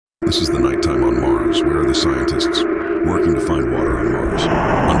This is the nighttime on Mars. Where are the scientists? Working to find water on Mars.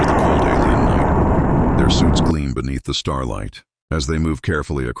 Under the cold alien night. Their suits gleam beneath the starlight as they move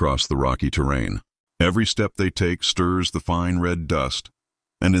carefully across the rocky terrain. Every step they take stirs the fine red dust,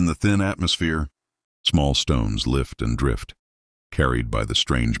 and in the thin atmosphere, small stones lift and drift, carried by the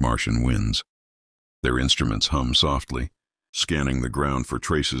strange Martian winds. Their instruments hum softly, scanning the ground for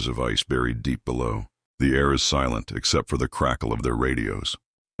traces of ice buried deep below. The air is silent except for the crackle of their radios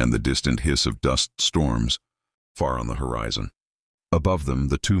and the distant hiss of dust storms far on the horizon. Above them,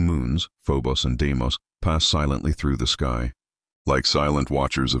 the two moons, Phobos and Deimos, pass silently through the sky. Like silent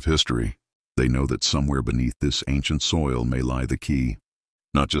watchers of history, they know that somewhere beneath this ancient soil may lie the key,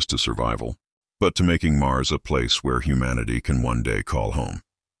 not just to survival, but to making Mars a place where humanity can one day call home.